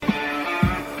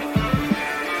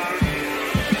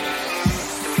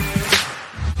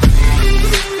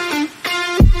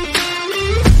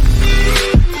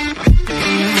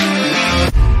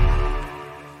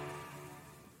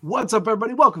What's up,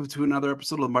 everybody? Welcome to another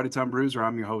episode of the Mighty Time Bruiser.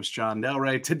 I'm your host, John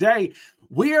Delray. Today,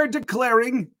 we are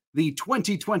declaring the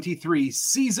 2023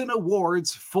 season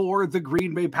awards for the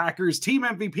Green Bay Packers. Team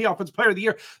MVP, Offensive Player of the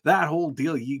Year, that whole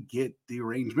deal. You get the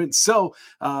arrangement. So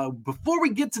before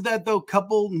we get to that, though,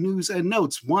 couple news and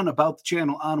notes. One, about the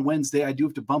channel on Wednesday, I do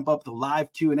have to bump up the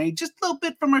live Q&A just a little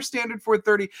bit from our standard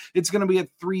 4:30. It's going to be at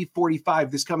 3:45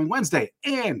 this coming Wednesday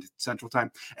and Central Time.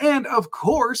 And, of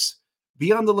course,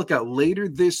 be on the lookout later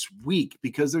this week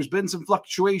because there's been some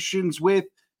fluctuations with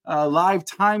live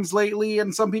times lately,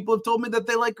 and some people have told me that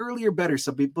they like earlier better.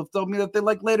 Some people have told me that they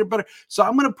like later better. So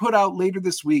I'm going to put out later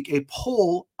this week a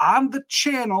poll on the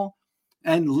channel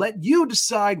and let you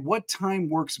decide what time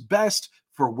works best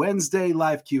for Wednesday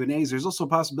live Q&As. There's also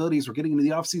possibilities we're getting into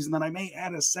the offseason that I may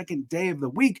add a second day of the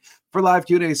week for live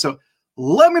Q&As. So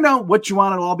let me know what you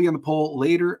want. It'll all be on the poll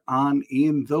later on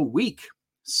in the week.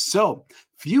 So,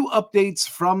 few updates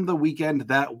from the weekend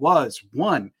that was.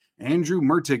 One, Andrew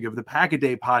Mertig of the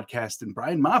Pack-A-Day podcast and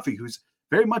Brian Maffey, who's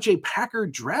very much a Packer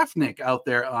draftnik out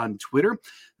there on Twitter.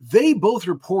 They both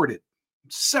reported,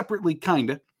 separately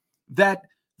kinda, that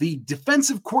the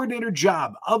defensive coordinator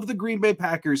job of the Green Bay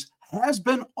Packers has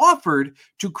been offered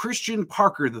to Christian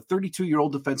Parker, the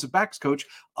 32-year-old defensive backs coach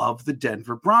of the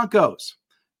Denver Broncos.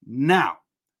 Now,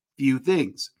 few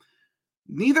things.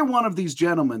 Neither one of these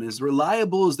gentlemen, as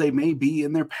reliable as they may be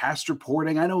in their past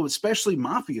reporting, I know especially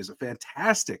Maffey is a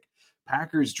fantastic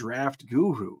Packers draft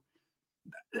guru.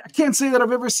 I can't say that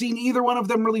I've ever seen either one of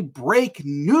them really break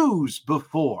news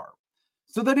before.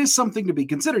 So that is something to be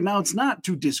considered. Now, it's not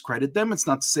to discredit them. It's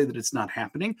not to say that it's not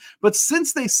happening. But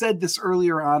since they said this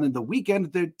earlier on in the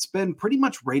weekend, it's been pretty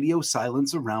much radio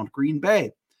silence around Green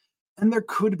Bay. And there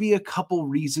could be a couple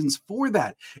reasons for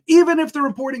that. Even if the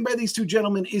reporting by these two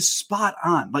gentlemen is spot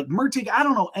on. Like Mertig, I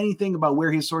don't know anything about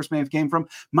where his source may have came from.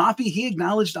 Maffey, he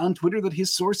acknowledged on Twitter that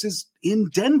his source is in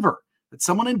Denver. That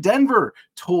someone in Denver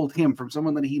told him, from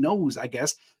someone that he knows, I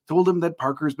guess, told him that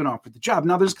Parker has been offered the job.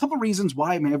 Now, there's a couple reasons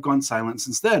why it may have gone silent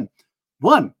since then.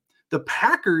 One, the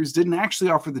Packers didn't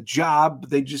actually offer the job.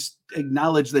 They just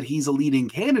acknowledged that he's a leading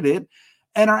candidate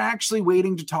and are actually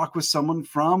waiting to talk with someone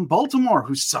from Baltimore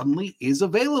who suddenly is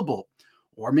available.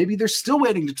 Or maybe they're still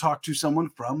waiting to talk to someone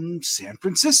from San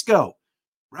Francisco,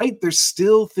 right? There's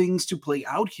still things to play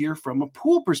out here from a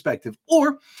pool perspective.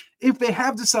 Or if they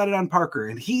have decided on Parker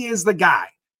and he is the guy,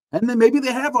 and then maybe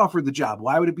they have offered the job,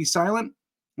 why would it be silent?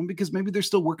 Well, because maybe they're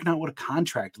still working out what a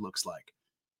contract looks like.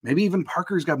 Maybe even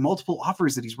Parker's got multiple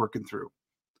offers that he's working through.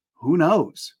 Who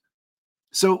knows?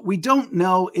 So we don't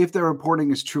know if their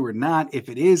reporting is true or not. If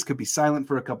it is, could be silent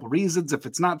for a couple reasons. If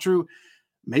it's not true,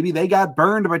 maybe they got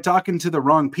burned by talking to the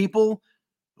wrong people.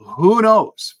 Who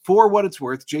knows? For what it's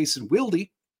worth, Jason Wilde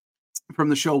from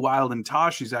the show Wild and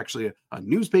Tosh, he's actually a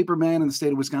newspaper man in the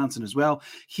state of Wisconsin as well.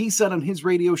 He said on his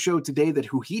radio show today that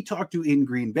who he talked to in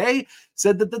Green Bay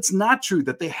said that that's not true,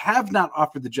 that they have not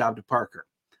offered the job to Parker.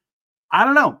 I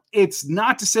don't know. It's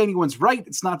not to say anyone's right.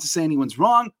 It's not to say anyone's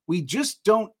wrong. We just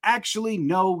don't actually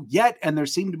know yet, and there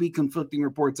seem to be conflicting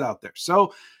reports out there.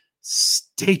 So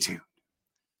stay tuned.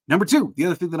 Number two, the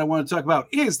other thing that I want to talk about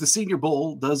is the Senior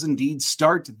Bowl does indeed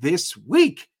start this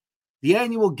week. The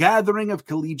annual gathering of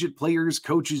collegiate players,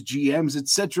 coaches, GMs,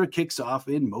 etc. kicks off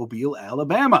in Mobile,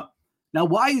 Alabama. Now,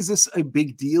 why is this a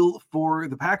big deal for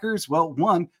the Packers? Well,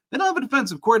 one, they don't have a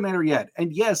defensive coordinator yet.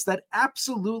 And yes, that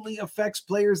absolutely affects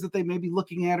players that they may be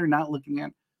looking at or not looking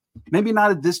at. Maybe not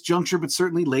at this juncture, but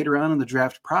certainly later on in the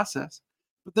draft process.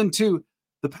 But then two,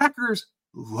 the Packers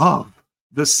love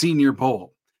the Senior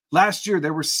Bowl. Last year,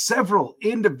 there were several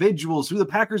individuals who the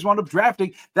Packers wound up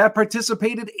drafting that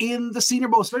participated in the Senior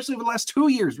Bowl, especially over the last 2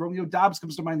 years. Romeo Dobbs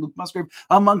comes to mind, Luke Musgrave,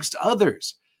 amongst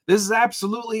others. This is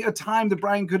absolutely a time that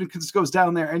Brian Gutekunst goes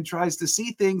down there and tries to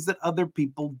see things that other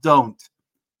people don't.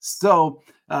 So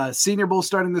Senior Bowl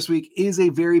starting this week is a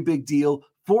very big deal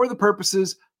for the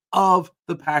purposes of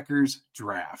the Packers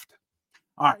draft.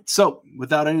 All right, so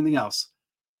without anything else,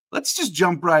 let's just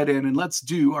jump right in and let's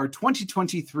do our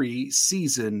 2023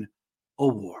 season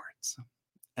awards.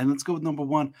 And let's go with number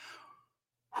one.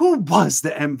 Who was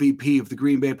the MVP of the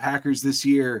Green Bay Packers this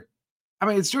year? I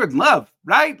mean, it's Jordan Love,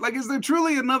 right? Like, is there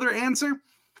truly another answer?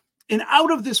 An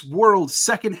out-of-this-world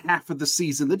second half of the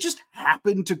season that just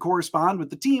happened to correspond with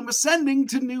the team ascending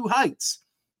to new heights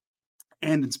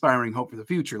and inspiring hope for the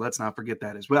future. Let's not forget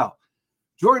that as well.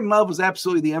 Jordan Love was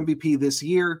absolutely the MVP this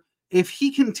year. If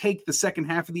he can take the second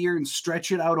half of the year and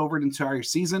stretch it out over an entire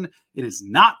season, it is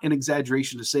not an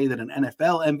exaggeration to say that an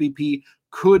NFL MVP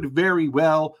could very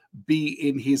well be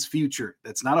in his future.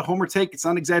 That's not a homer take. It's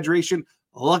not an exaggeration.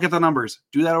 Look at the numbers.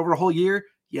 Do that over a whole year.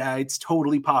 Yeah, it's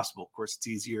totally possible. Of course, it's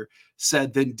easier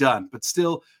said than done, but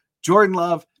still Jordan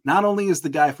Love not only is the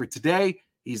guy for today,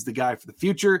 he's the guy for the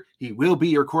future. He will be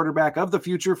your quarterback of the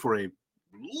future for a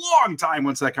long time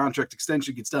once that contract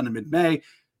extension gets done in mid-May.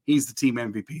 He's the team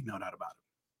MVP, no doubt about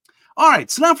it. All right,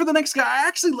 so now for the next guy. I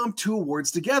actually lumped two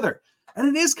awards together. And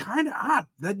it is kind of odd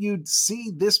that you'd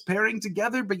see this pairing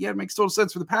together, but yeah, it makes total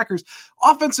sense for the Packers.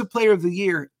 Offensive Player of the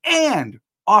Year and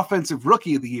Offensive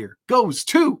Rookie of the Year goes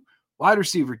to wide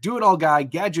receiver, do-it-all guy,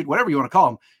 gadget, whatever you want to call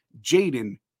him,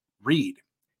 Jayden Reed.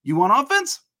 You want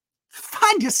offense?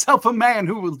 Find yourself a man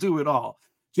who will do it all.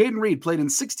 Jayden Reed played in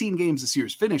 16 games this year,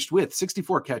 finished with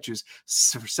 64 catches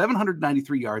for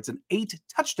 793 yards and 8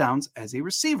 touchdowns as a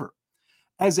receiver.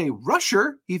 As a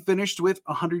rusher, he finished with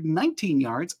 119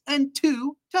 yards and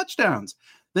 2 touchdowns.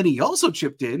 Then he also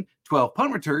chipped in 12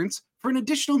 punt returns for an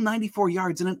additional 94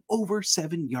 yards and an over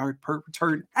 7-yard per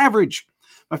return average.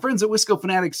 My friends at Wisco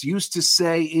Fanatics used to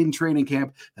say in training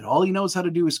camp that all he knows how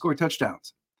to do is score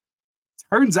touchdowns.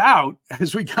 Turns out,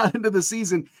 as we got into the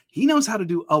season, he knows how to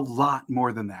do a lot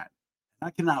more than that. I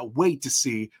cannot wait to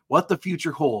see what the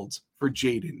future holds for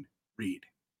Jayden Reed.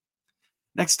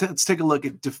 Next, let's take a look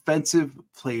at Defensive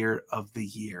Player of the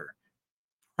Year,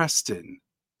 Preston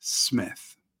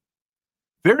Smith.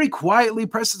 Very quietly,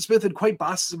 Preston Smith had quite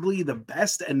possibly the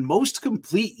best and most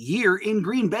complete year in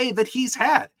Green Bay that he's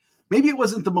had. Maybe it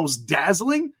wasn't the most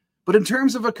dazzling, but in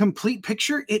terms of a complete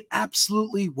picture, it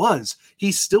absolutely was.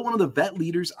 He's still one of the vet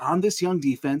leaders on this young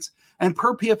defense, and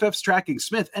per PFF's tracking,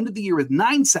 Smith ended the year with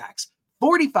 9 sacks,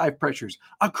 45 pressures,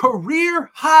 a career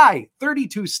high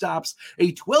 32 stops,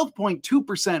 a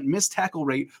 12.2% missed tackle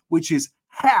rate, which is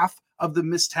half of the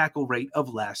missed tackle rate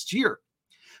of last year.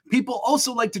 People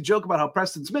also like to joke about how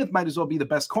Preston Smith might as well be the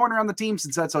best corner on the team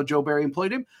since that's how Joe Barry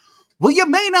employed him. Well, you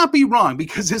may not be wrong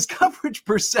because his coverage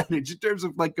percentage, in terms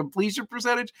of like completion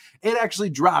percentage, it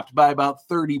actually dropped by about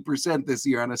 30% this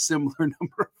year on a similar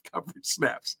number of coverage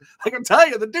snaps. I can tell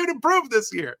you, the dude improved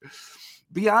this year.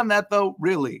 Beyond that, though,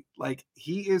 really, like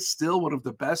he is still one of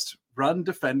the best run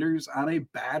defenders on a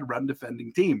bad run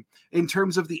defending team. In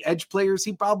terms of the edge players,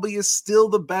 he probably is still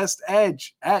the best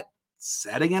edge at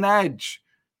setting an edge.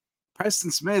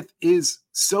 Preston Smith is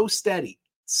so steady,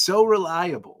 so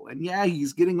reliable. And yeah,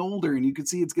 he's getting older and you can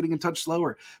see it's getting a touch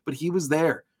slower, but he was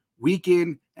there week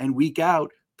in and week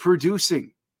out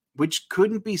producing, which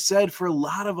couldn't be said for a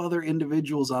lot of other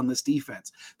individuals on this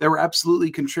defense. There were absolutely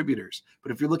contributors,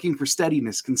 but if you're looking for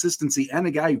steadiness, consistency, and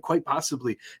a guy who quite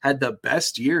possibly had the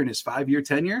best year in his 5-year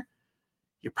tenure,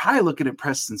 you're probably looking at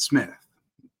Preston Smith.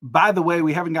 By the way,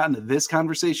 we haven't gotten to this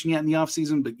conversation yet in the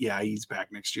offseason, but yeah, he's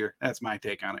back next year. That's my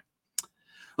take on it.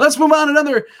 Let's move on.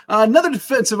 Another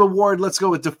defensive award. Let's go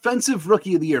with Defensive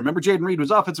Rookie of the Year. Remember, Jayden Reed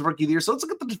was Offensive Rookie of the Year, so let's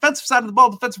look at the defensive side of the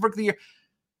ball. Defensive Rookie of the Year.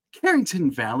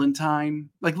 Carrington Valentine.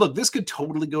 Like, look, this could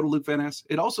totally go to Luke Van Ness.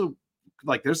 It also,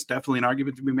 like, there's definitely an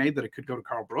argument to be made that it could go to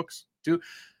Carl Brooks, too.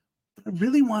 But I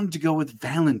really wanted to go with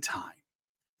Valentine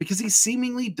because he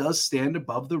seemingly does stand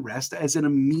above the rest as an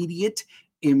immediate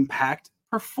impact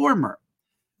performer.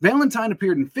 Valentine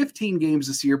appeared in 15 games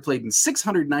this year, played in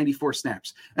 694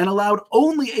 snaps, and allowed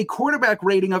only a quarterback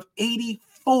rating of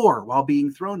 84 while being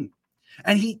thrown.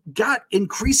 And he got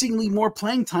increasingly more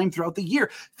playing time throughout the year.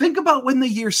 Think about when the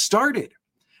year started.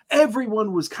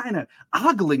 Everyone was kind of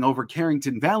ogling over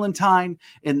Carrington Valentine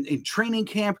in training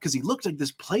camp because he looked like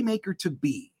this playmaker to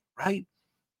be, right?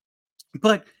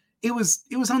 But it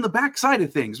was on the backside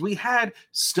of things. We had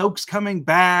Stokes coming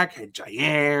back, had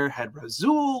Jair, had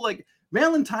Rasul. Like,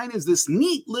 Valentine is this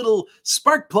neat little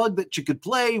spark plug that you could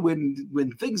play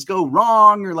when things go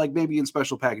wrong or like maybe in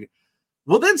special packaging.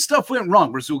 Well, then stuff went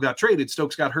wrong. Rasul got traded.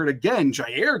 Stokes got hurt again.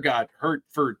 Jair got hurt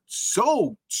for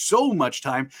so much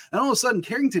time. And all of a sudden,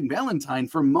 Carrington Valentine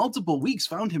for multiple weeks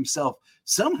found himself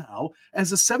somehow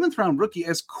as a 7th-round rookie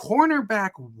as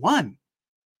cornerback 1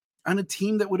 on a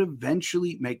team that would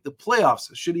eventually make the playoffs.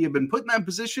 Should he have been put in that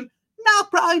position? No,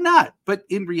 probably not. But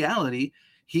in reality,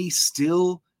 he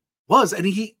still was, and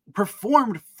he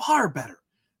performed far better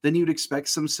than you'd expect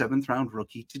some 7th-round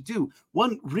rookie to do.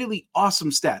 One really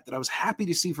awesome stat that I was happy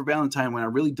to see for Valentine when I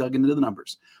really dug into the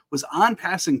numbers was on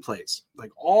passing plays,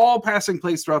 like all passing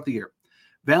plays throughout the year.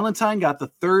 Valentine got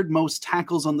the 3rd most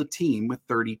tackles on the team with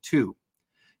 32.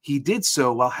 He did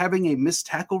so while having a missed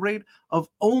tackle rate of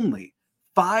only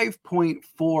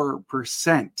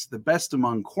 5.4%, the best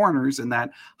among corners in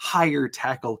that higher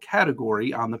tackle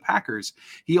category on the Packers.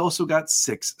 He also got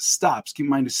 6 stops. Keep in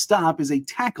mind, a stop is a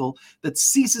tackle that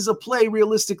ceases a play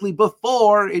realistically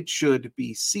before it should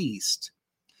be ceased.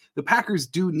 The Packers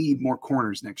do need more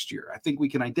corners next year. I think we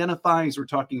can identify, as we're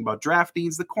talking about draft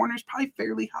needs, the corner's probably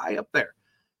fairly high up there.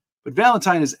 But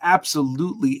Valentine is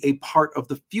absolutely a part of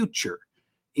the future.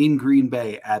 in Green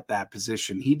Bay at that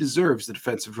position. He deserves the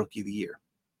Defensive Rookie of the Year.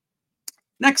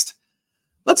 Next,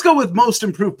 let's go with most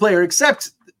improved player,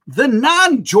 except the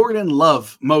non-Jordan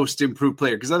Love most improved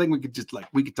player, because I think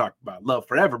we could talk about Love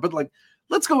forever, but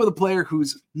let's go with a player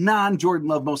who's non-Jordan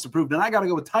Love most improved, and I got to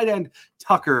go with tight end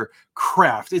Tucker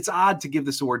Kraft. It's odd to give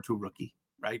this award to a rookie,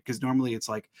 right? Because normally it's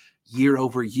like year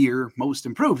over year most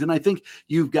improved, and I think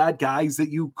you've got guys that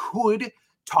you could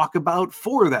talk about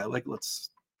for that, like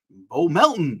Bo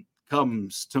Melton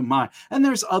comes to mind, and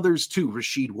there's others too.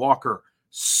 Rasheed Walker,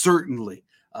 certainly.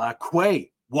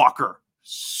 Quay Walker,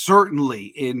 certainly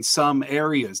in some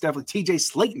areas. Definitely TJ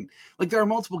Slayton. Like, there are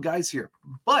multiple guys here.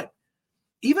 But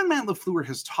even Matt LaFleur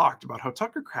has talked about how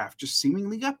Tucker Kraft just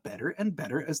seemingly got better and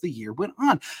better as the year went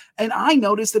on. And I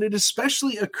noticed that it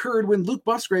especially occurred when Luke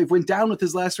Musgrave went down with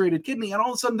his lacerated kidney, and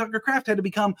all of a sudden Tucker Kraft had to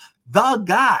become the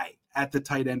guy at the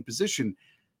tight end position.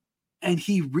 And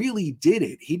he really did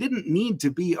it. He didn't need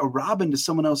to be a Robin to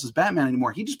someone else's Batman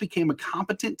anymore. He just became a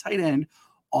competent tight end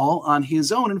all on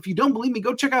his own. And if you don't believe me,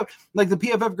 go check out like the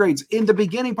PFF grades. In the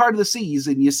beginning part of the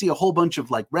season, you see a whole bunch of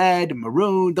like red,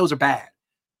 maroon. Those are bad.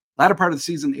 Latter part of the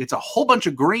season, it's a whole bunch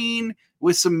of green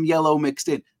with some yellow mixed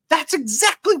in. That's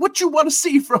exactly what you want to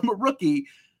see from a rookie.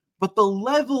 But the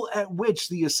level at which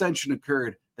the ascension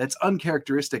occurred, that's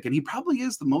uncharacteristic. And he probably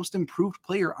is the most improved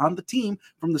player on the team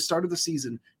from the start of the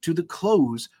season to the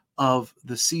close of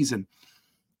the season.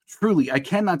 Truly, I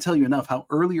cannot tell you enough how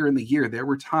earlier in the year there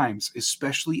were times,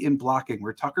 especially in blocking,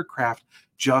 where Tucker Kraft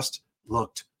just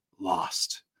looked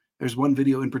lost. There's one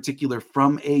video in particular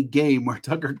from a game where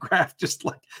Tucker Kraft just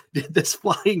did this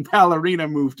flying ballerina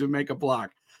move to make a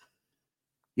block.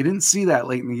 You didn't see that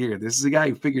late in the year. This is a guy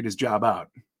who figured his job out,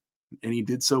 and he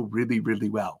did so really, really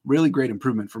well. Really great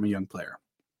improvement from a young player.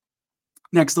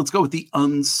 Next, let's go with the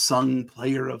Unsung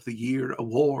Player of the Year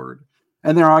award.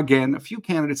 And there are, again, a few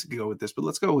candidates to go with this, but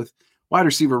let's go with wide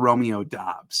receiver Romeo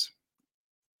Doubs.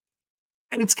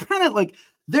 And it's kind of like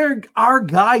there are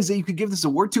guys that you could give this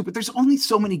award to, but there's only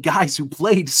so many guys who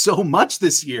played so much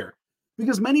this year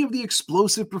because many of the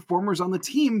explosive performers on the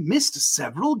team missed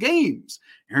several games.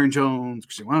 Aaron Jones,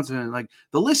 Christian Watson, like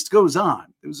the list goes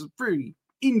on. It was a pretty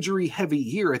injury-heavy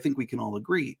year, I think we can all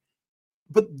agree.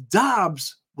 But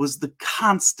Doubs was the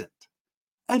constant.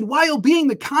 And while being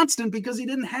the constant, because he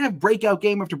didn't have breakout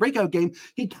game after breakout game,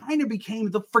 he kind of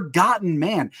became the forgotten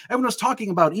man. Everyone was talking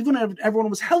about, even if everyone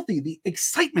was healthy, the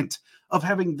excitement of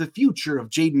having the future of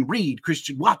Jaden Reed,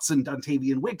 Christian Watson,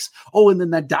 Dontavian Wicks. Oh, and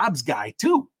then that Doubs guy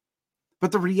too.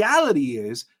 But the reality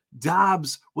is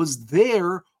Doubs was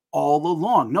there all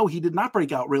along. No, he did not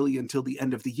break out really until the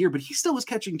end of the year, but he still was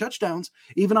catching touchdowns,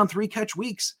 even on 3-catch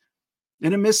weeks.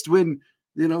 And it missed when,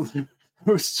 there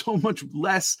was so much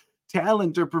less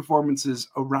talent or performances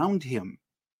around him.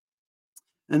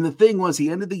 And the thing was, he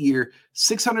ended the year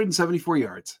 674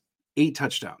 yards, 8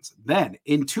 touchdowns. Then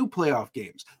in 2 playoff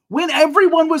games, when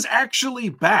everyone was actually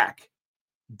back,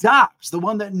 Doubs, the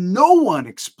one that no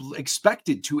one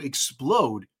expected to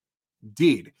explode,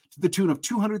 did, to the tune of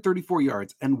 234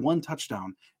 yards and 1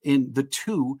 touchdown in the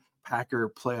 2 Packer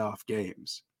playoff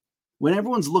games. When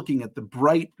everyone's looking at the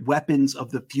bright weapons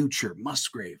of the future,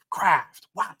 Musgrave, Kraft,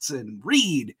 Watson,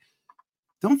 Reed,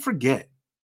 don't forget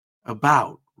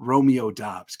about Romeo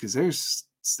Doubs, because there's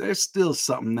still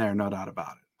something there, no doubt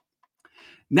about it.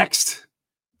 Next,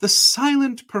 the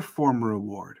Silent Performer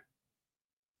Award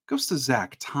goes to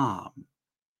Zach Tom.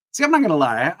 See, I'm not going to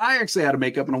lie. I actually had to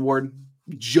make up an award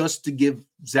just to give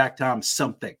Zach Tom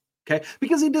something, okay?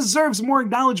 Because he deserves more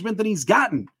acknowledgement than he's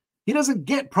gotten. He doesn't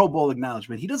get Pro Bowl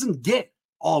acknowledgement. He doesn't get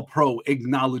All-Pro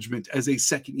acknowledgement as a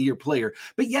second-year player.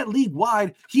 But yet,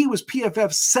 league-wide, he was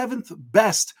PFF's 7th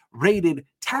best rated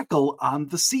tackle on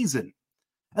the season.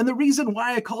 And the reason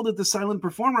why I called it the Silent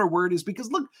Performer Award is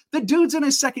because, look, the dude's in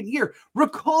his second year.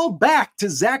 Recall back to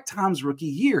Zach Tom's rookie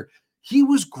year. He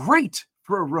was great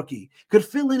for a rookie. Could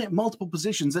fill in at multiple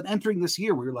positions. And entering this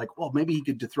year, we were like, well, maybe he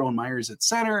could dethrone Myers at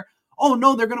center. Oh,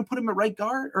 no, they're going to put him at right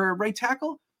guard or right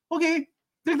tackle? Okay.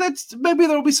 That's maybe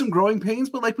there'll be some growing pains,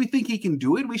 but we think he can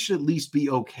do it. We should at least be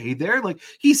okay there.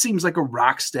 He seems like a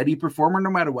rock steady performer no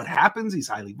matter what happens. He's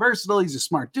highly versatile. He's a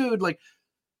smart dude.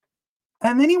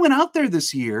 And then he went out there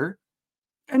this year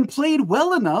and played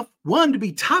well enough, 1, to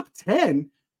be top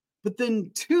 10, but then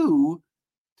 2,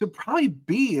 to probably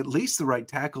be at least the right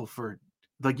tackle for,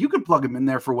 you could plug him in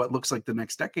there for what looks like the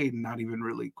next decade and not even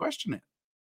really question it.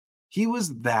 He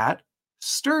was that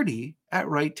sturdy at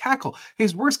right tackle.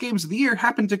 His worst games of the year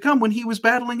happened to come when he was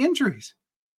battling injuries.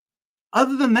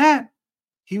 Other than that,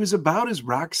 he was about as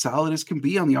rock solid as can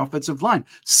be on the offensive line.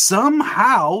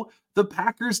 Somehow, the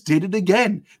Packers did it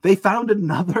again. They found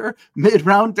another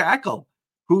mid-round tackle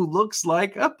who looks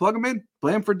like, plug him in,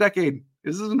 play him for a decade.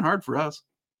 This isn't hard for us.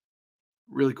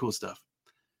 Really cool stuff.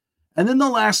 And then the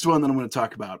last one that I'm going to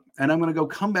talk about, and I'm going to go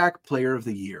comeback player of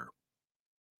the year,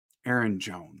 Aaron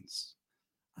Jones.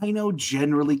 I know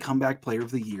generally comeback player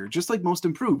of the year, just like most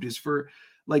improved, is for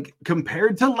like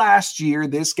compared to last year,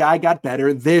 this guy got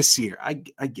better this year. I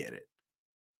get it.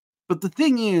 But the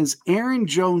thing is, Aaron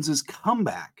Jones's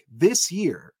comeback this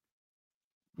year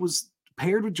was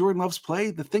paired with Jordan Love's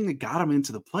play, the thing that got him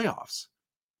into the playoffs.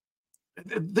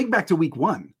 Think back to week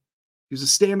 1. He was a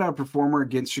standout performer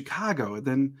against Chicago, and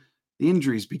then the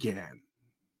injuries began.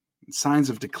 Signs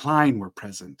of decline were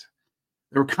present.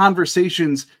 There were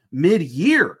conversations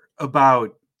mid-year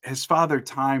about, has Father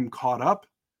Time caught up?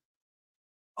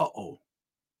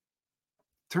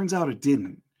 Turns out it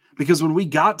didn't. Because when we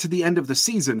got to the end of the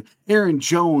season, Aaron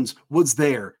Jones was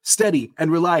there, steady and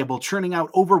reliable, churning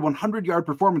out over 100-yard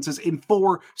performances in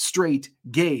 4 straight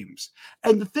games.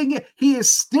 And the thing is, he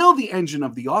is still the engine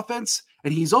of the offense,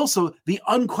 and he's also the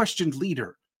unquestioned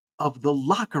leader of the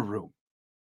locker room.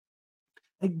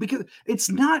 Because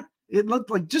it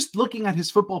looked like, just looking at his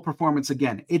football performance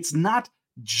again, it's not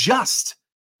just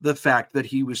the fact that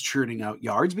he was churning out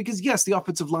yards, because yes, the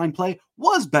offensive line play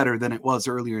was better than it was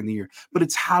earlier in the year, but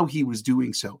it's how he was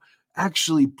doing so,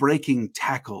 actually breaking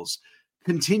tackles,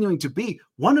 continuing to be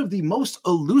one of the most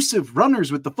elusive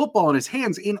runners with the football in his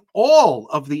hands in all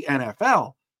of the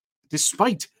NFL,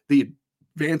 despite the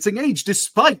advancing age,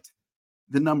 despite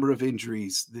the number of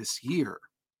injuries this year.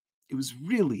 It was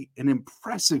really an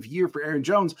impressive year for Aaron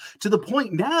Jones, to the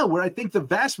point now where I think the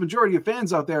vast majority of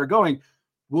fans out there are going,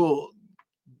 well,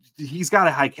 he's got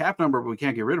a high cap number, but we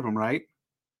can't get rid of him, right?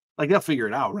 Like, they'll figure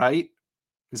it out, right?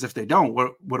 Because if they don't,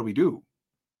 what do we do?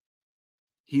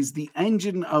 He's the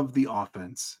engine of the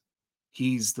offense.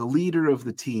 He's the leader of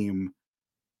the team.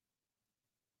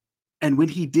 And when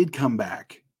he did come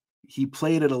back, he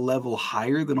played at a level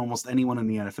higher than almost anyone in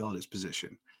the NFL at his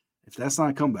position. If that's not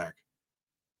a comeback,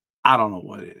 I don't know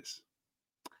what it is.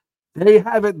 There you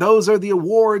have it. Those are the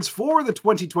awards for the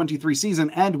 2023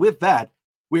 season. And with that,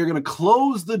 we're going to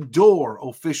close the door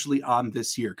officially on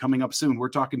this year. Coming up soon, we're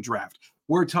talking draft.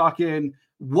 We're talking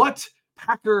what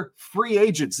Packer free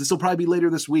agents, this will probably be later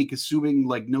this week, assuming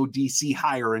like no DC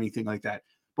hire or anything like that.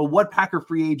 But what Packer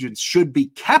free agents should be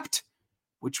kept,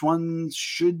 which ones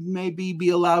should maybe be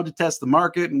allowed to test the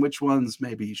market, and which ones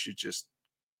maybe should just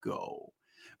go.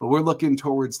 But we're looking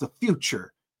towards the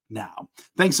future now.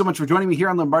 Thanks so much for joining me here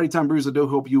on Lombardi Time Brews. I do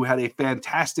hope you had a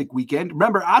fantastic weekend.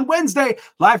 Remember, on Wednesday,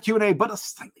 live Q&A, but a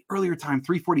slightly earlier time,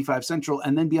 3:45 Central,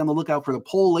 and then be on the lookout for the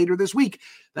poll later this week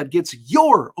that gets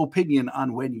your opinion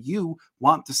on when you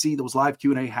want to see those live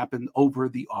Q&A happen over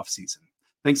the offseason.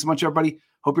 Thanks so much, everybody.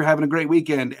 Hope you're having a great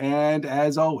weekend, and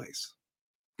as always,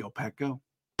 go Pack Go.